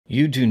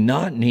You do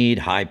not need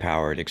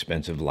high-powered,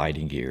 expensive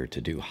lighting gear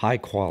to do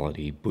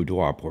high-quality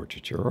boudoir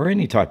portraiture, or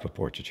any type of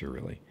portraiture,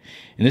 really.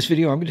 In this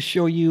video, I'm going to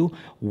show you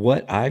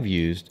what I've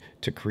used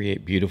to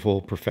create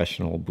beautiful,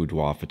 professional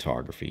boudoir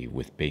photography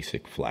with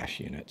basic flash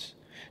units.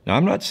 Now,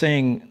 I'm not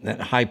saying that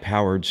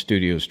high-powered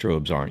studio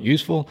strobes aren't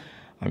useful.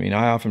 I mean,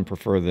 I often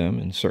prefer them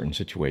in certain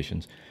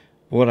situations.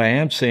 But what I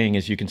am saying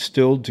is you can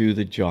still do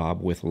the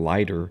job with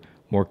lighter,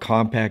 more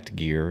compact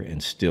gear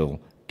and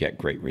still get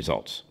great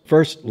results.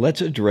 First, let's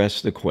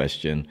address the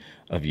question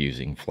of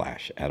using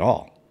flash at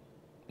all.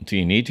 Do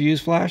you need to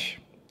use flash?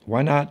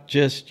 Why not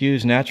just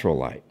use natural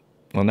light?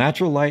 Well,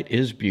 natural light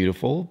is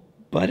beautiful,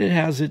 but it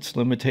has its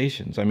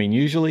limitations. I mean,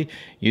 usually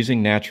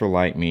using natural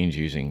light means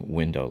using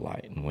window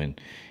light. And when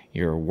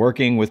you're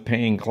working with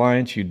paying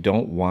clients, you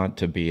don't want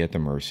to be at the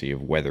mercy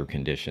of weather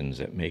conditions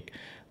that make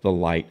the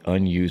light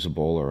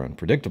unusable or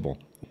unpredictable.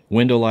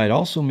 Window light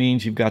also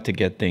means you've got to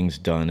get things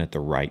done at the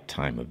right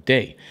time of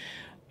day.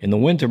 In the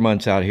winter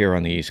months out here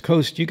on the East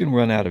Coast, you can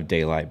run out of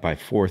daylight by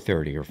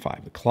 4:30 or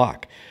 5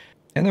 o'clock.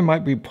 And there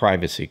might be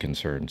privacy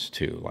concerns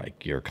too,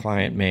 like your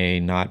client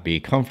may not be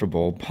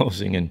comfortable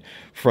posing in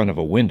front of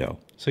a window.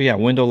 So yeah,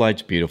 window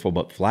light's beautiful,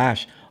 but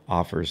flash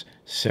offers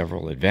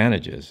several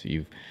advantages.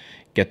 You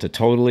get to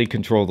totally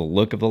control the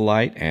look of the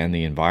light and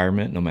the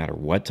environment no matter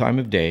what time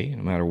of day,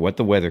 no matter what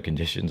the weather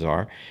conditions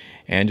are,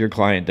 and your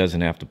client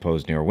doesn't have to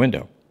pose near a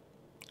window.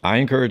 I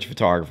encourage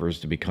photographers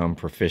to become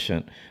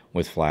proficient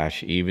with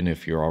flash even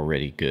if you're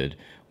already good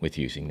with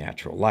using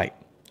natural light.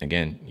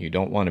 Again, you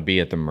don't want to be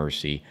at the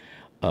mercy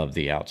of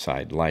the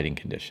outside lighting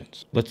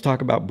conditions. Let's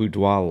talk about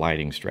boudoir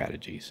lighting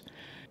strategies.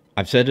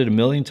 I've said it a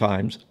million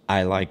times,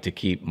 I like to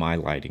keep my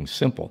lighting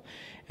simple.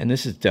 And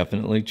this is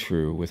definitely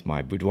true with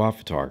my boudoir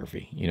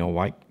photography. You know,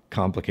 why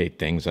complicate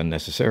things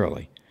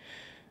unnecessarily?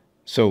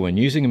 So when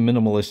using a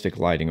minimalistic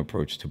lighting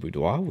approach to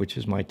boudoir, which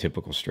is my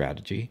typical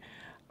strategy,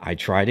 I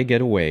try to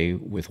get away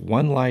with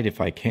one light if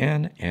I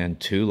can and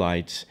two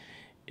lights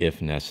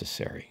if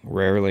necessary.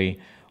 Rarely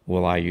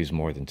will I use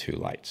more than two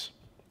lights.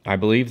 I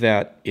believe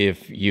that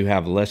if you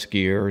have less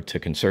gear to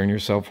concern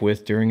yourself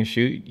with during a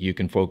shoot, you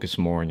can focus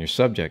more on your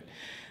subject.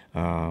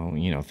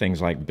 Things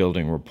like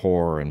building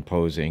rapport and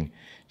posing,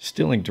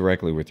 dealing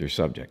directly with your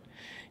subject.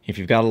 If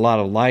you've got a lot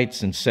of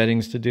lights and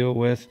settings to deal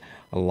with,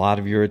 a lot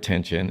of your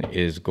attention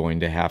is going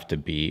to have to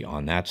be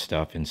on that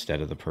stuff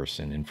instead of the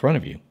person in front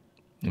of you.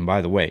 And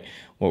by the way,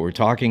 what we're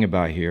talking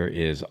about here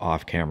is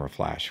off-camera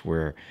flash.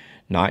 We're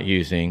not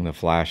using the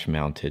flash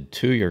mounted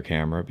to your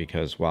camera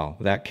because, while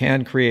that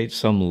can create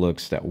some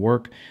looks that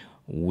work,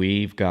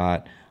 we've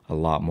got a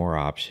lot more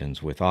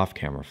options with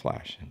off-camera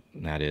flash.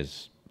 And that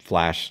is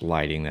flash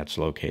lighting that's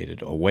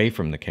located away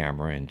from the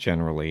camera and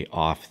generally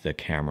off the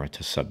camera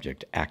to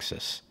subject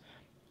axis.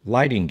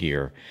 Lighting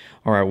gear.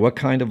 All right, what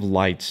kind of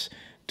lights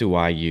do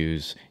I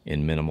use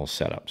in minimal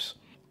setups?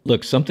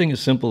 Look, something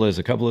as simple as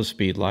a couple of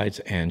speed lights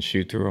and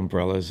shoot-through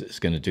umbrellas is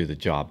going to do the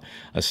job.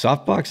 A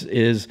softbox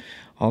is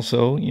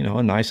also,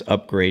 a nice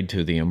upgrade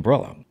to the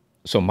umbrella.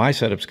 So my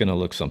setup's going to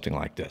look something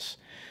like this.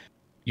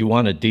 You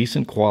want a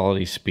decent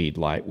quality speed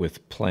light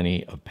with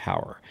plenty of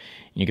power.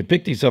 You can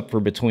pick these up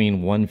for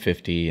between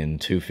 $150 and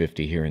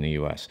 $250 here in the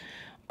US.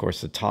 Of course,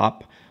 the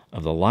top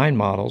of the line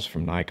models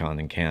from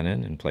Nikon and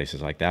Canon and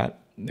places like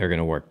that, they're going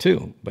to work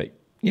too. But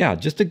yeah,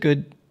 just a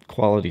good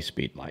quality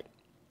speed light.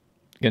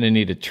 Going to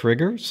need a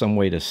trigger, some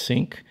way to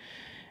sync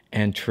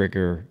and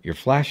trigger your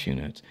flash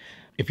units.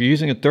 If you're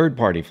using a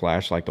third-party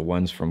flash like the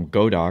ones from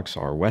Godox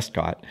or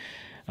Westcott,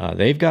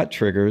 they've got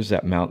triggers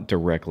that mount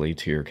directly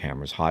to your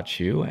camera's hot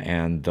shoe,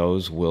 and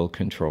those will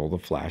control the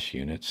flash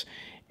units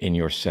in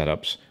your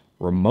setups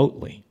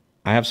remotely.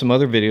 I have some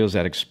other videos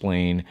that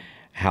explain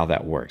how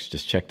that works.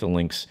 Just check the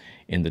links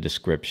in the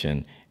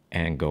description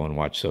and go and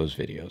watch those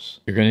videos.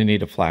 You're going to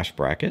need a flash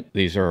bracket.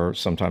 These are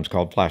sometimes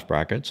called flash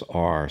brackets,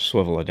 or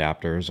swivel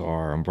adapters,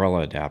 or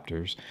umbrella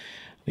adapters.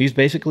 These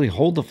basically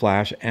hold the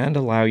flash and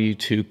allow you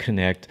to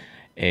connect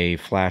a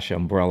flash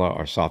umbrella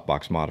or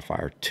softbox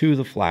modifier to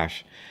the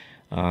flash.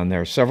 There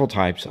are several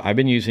types. I've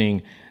been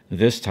using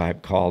this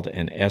type called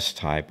an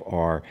S-type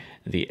or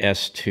the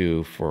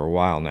S2 for a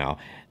while now.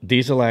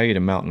 These allow you to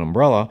mount an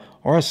umbrella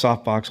or a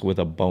softbox with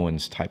a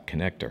Bowens type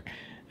connector.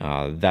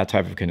 That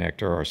type of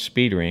connector or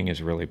speed ring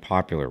is really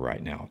popular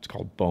right now. It's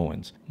called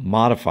Bowens.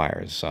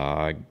 Modifiers.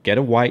 Get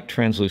a white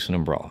translucent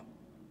umbrella.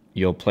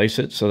 You'll place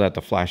it so that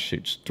the flash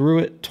shoots through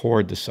it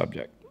toward the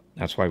subject.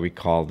 That's why we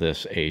call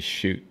this a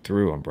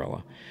shoot-through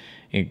umbrella.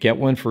 You get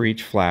one for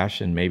each flash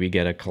and maybe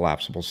get a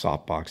collapsible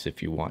softbox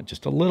if you want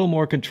just a little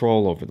more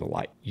control over the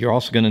light. You're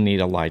also going to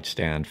need a light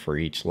stand for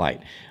each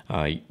light.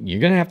 You're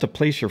going to have to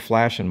place your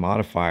flash and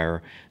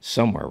modifier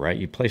somewhere, right?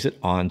 You place it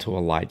onto a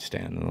light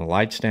stand, and the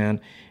light stand,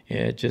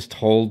 it just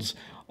holds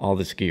all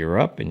this gear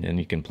up, and then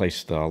you can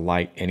place the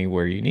light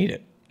anywhere you need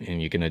it.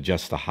 And you can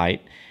adjust the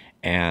height,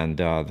 and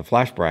the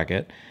flash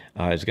bracket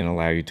is going to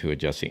allow you to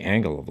adjust the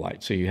angle of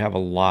light. So you have a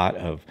lot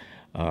of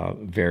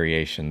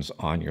variations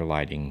on your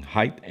lighting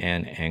height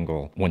and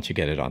angle once you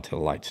get it onto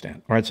the light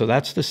stand. All right, so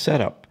that's the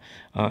setup.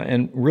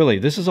 And really,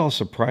 this is all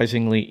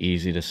surprisingly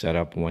easy to set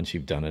up once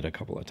you've done it a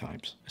couple of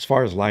times. As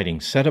far as lighting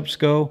setups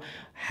go,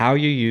 how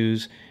you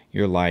use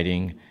your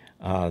lighting,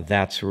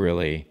 that's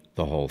really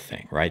the whole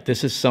thing, right?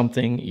 This is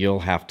something you'll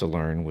have to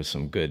learn with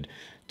some good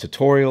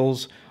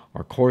tutorials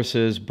or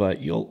courses, but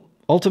you'll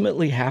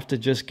ultimately have to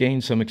just gain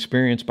some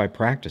experience by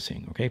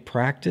practicing, okay?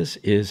 Practice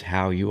is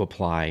how you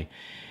apply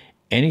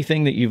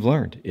anything that you've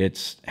learned.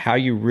 It's how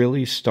you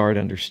really start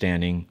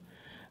understanding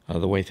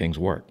the way things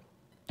work.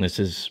 This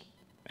is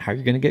how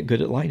you're going to get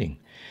good at lighting.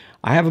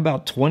 I have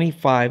about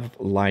 25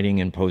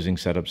 lighting and posing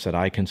setups that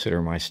I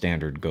consider my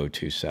standard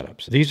go-to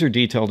setups. These are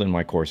detailed in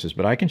my courses,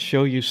 but I can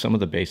show you some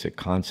of the basic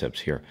concepts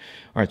here.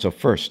 All right, so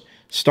first,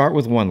 start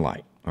with one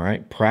light. All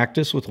right,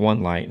 practice with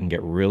one light and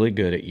get really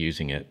good at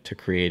using it to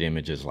create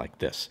images like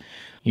this.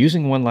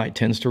 Using one light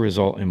tends to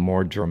result in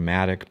more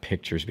dramatic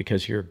pictures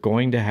because you're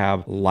going to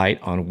have light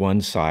on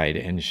one side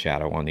and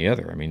shadow on the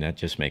other. I mean, that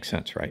just makes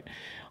sense, right?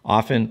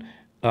 Often,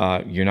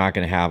 you're not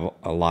going to have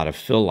a lot of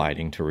fill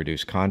lighting to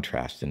reduce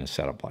contrast in a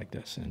setup like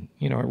this. And,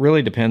 you know, it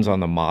really depends on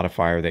the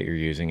modifier that you're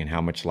using and how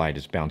much light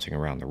is bouncing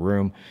around the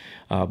room.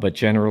 But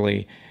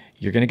generally,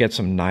 you're going to get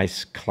some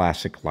nice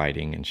classic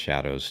lighting and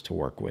shadows to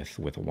work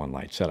with a one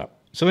light setup.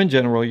 So in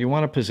general, you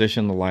want to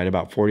position the light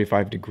about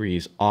 45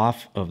 degrees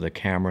off of the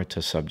camera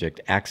to subject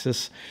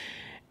axis,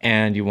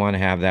 and you want to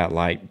have that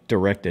light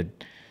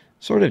directed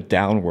sort of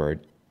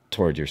downward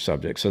toward your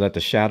subject so that the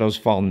shadows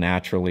fall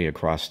naturally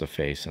across the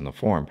face and the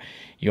form.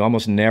 You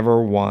almost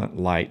never want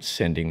light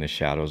sending the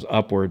shadows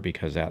upward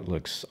because that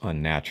looks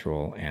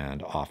unnatural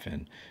and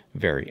often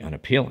very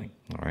unappealing.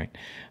 All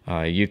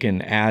right. You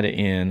can add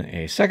in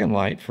a second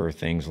light for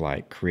things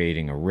like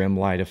creating a rim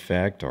light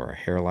effect or a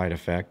hair light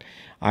effect.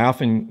 I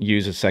often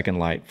use a second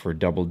light for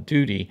double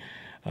duty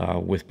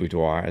with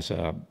Boudoir as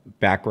a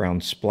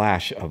background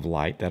splash of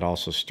light that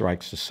also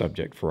strikes the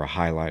subject for a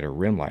highlight or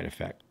rim light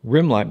effect.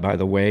 Rim light, by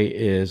the way,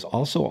 is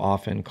also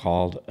often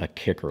called a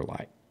kicker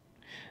light.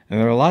 And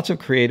there are lots of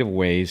creative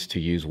ways to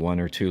use one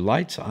or two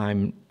lights.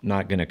 I'm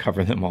not going to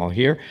cover them all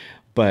here,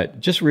 but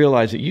just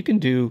realize that you can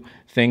do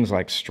things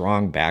like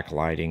strong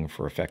backlighting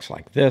for effects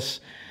like this.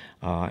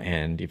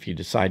 And if you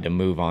decide to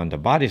move on to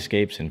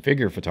bodyscapes and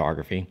figure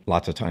photography,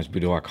 lots of times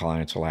Boudoir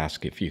clients will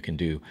ask if you can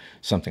do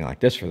something like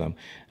this for them.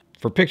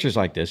 For pictures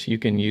like this, you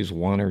can use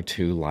one or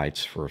two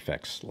lights for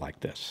effects like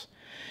this.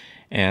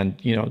 And,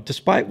 you know,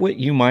 despite what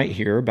you might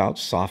hear about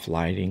soft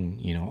lighting,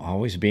 you know,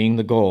 always being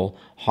the goal,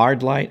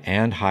 hard light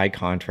and high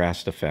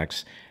contrast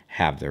effects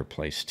have their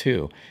place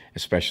too,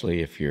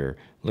 especially if you're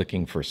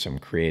looking for some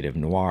creative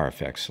noir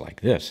effects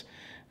like this.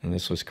 And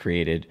this was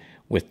created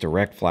with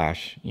direct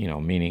flash, you know,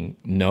 meaning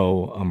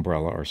no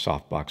umbrella or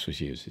softbox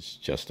was used. It's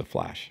just a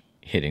flash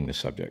hitting the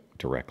subject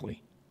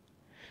directly.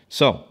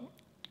 So,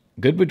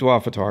 good boudoir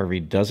photography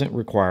doesn't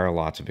require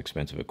lots of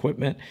expensive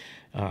equipment.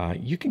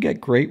 You can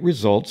get great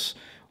results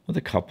with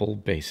a couple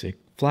basic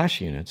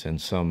flash units and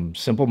some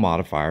simple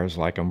modifiers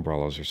like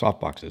umbrellas or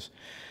softboxes.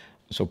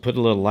 So put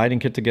a little lighting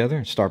kit together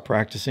and start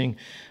practicing.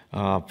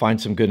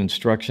 Find some good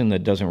instruction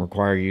that doesn't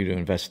require you to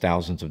invest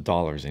thousands of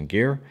dollars in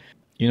gear.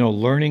 You know,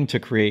 learning to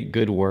create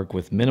good work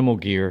with minimal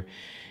gear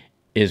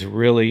is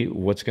really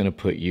what's going to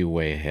put you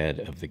way ahead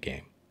of the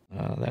game.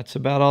 That's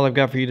about all I've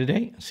got for you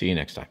today. See you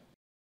next time.